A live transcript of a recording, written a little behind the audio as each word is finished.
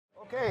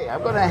Okay,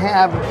 I'm going to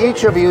have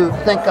each of you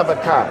think of a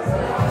card.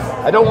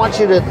 I don't want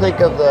you to think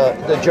of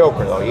the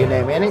Joker, though. You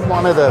name any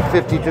one of the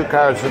 52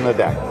 cards in the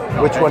deck.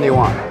 Which one do you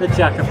want? The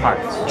Jack of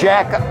Hearts.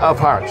 Jack of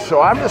Hearts.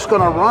 So I'm just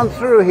going to run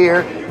through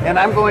here, and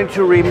I'm going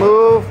to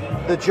remove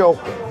the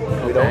Joker.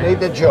 We don't need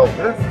the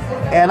Joker.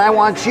 And I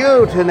want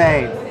you to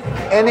name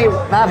any,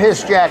 not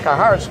his Jack of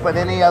Hearts, but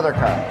any other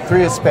card.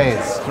 3 of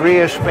Spades.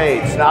 3 of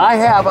Spades. Now I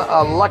have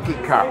a lucky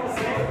card.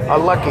 A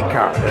lucky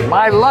card. And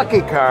my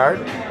lucky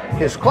card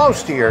is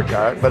close to your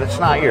card, but it's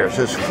not yours.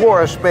 It's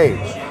 4 of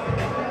Spades.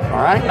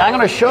 All right? And I'm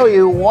going to show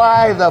you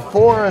why the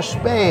 4 of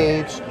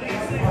Spades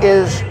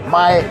is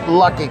my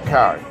lucky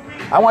card.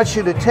 I want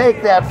you to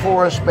take that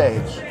 4 of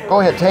Spades. Go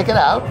ahead, take it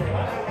out.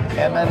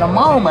 And in a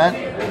moment,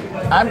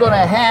 I'm going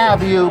to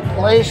have you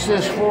place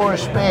this 4 of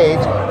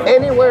Spades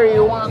anywhere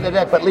you want in the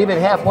deck, but leave it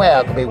halfway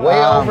out. It could be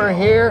way over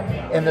here,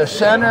 in the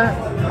center,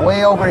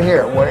 way over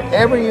here.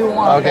 Wherever you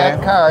want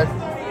that card,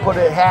 put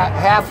it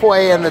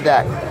halfway in the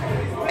deck.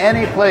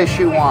 Any place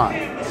you want.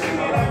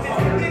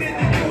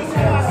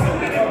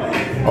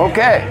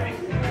 Okay.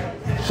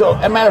 So,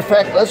 as a matter of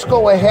fact, let's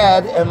go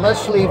ahead and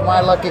let's leave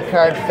my lucky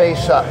card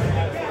face up.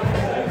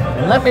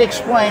 And let me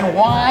explain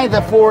why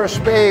the 4 of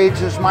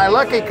Spades is my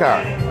lucky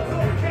card.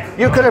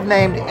 You could have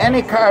named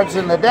any cards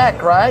in the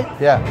deck, right?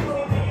 Yeah.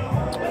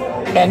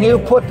 And you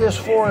put this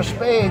 4 of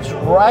Spades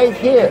right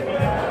here.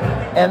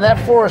 And that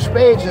 4 of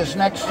Spades is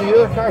next to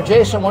your card.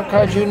 Jason, what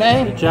card you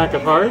name? The Jack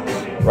of Hearts.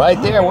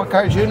 Right there. What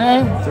card you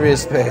name? 3 of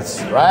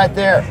Spades. Right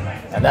there.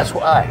 And that's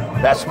why.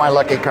 That's my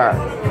lucky card.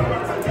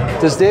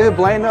 Does David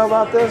Blaine know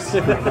about this?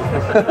 That's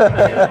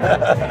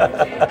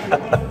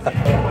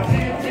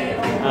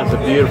a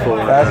beautiful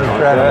one. That's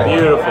incredible.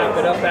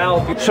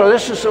 Beautiful. So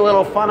this is a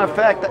little fun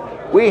effect.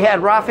 We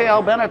had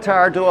Rafael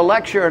Benatar do a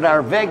lecture at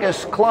our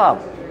Vegas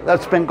club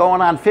that's been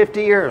going on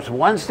 50 years,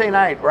 Wednesday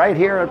night, right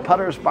here at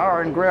Putter's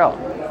Bar and Grill.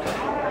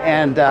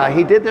 And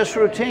he did this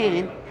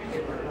routine,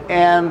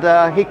 and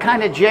he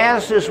kind of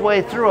jazzed his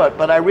way through it,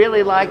 but I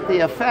really liked the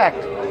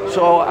effect.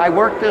 So I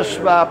worked this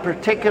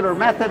particular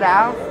method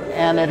out,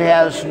 and it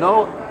has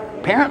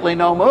apparently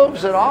no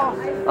moves at all,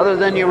 other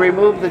than you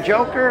remove the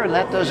Joker, and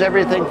that does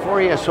everything for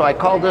you. So I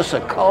call this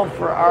a Cull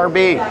for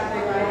RB.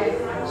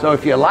 So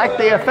if you like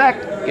the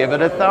effect, give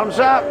it a thumbs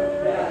up.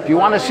 If you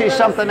want to see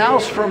something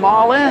else from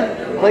All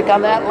In, click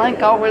on that link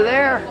over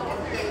there.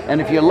 And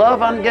if you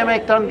love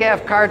ungimmicked,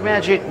 ungaffed card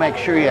magic, make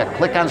sure you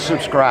click on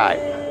subscribe.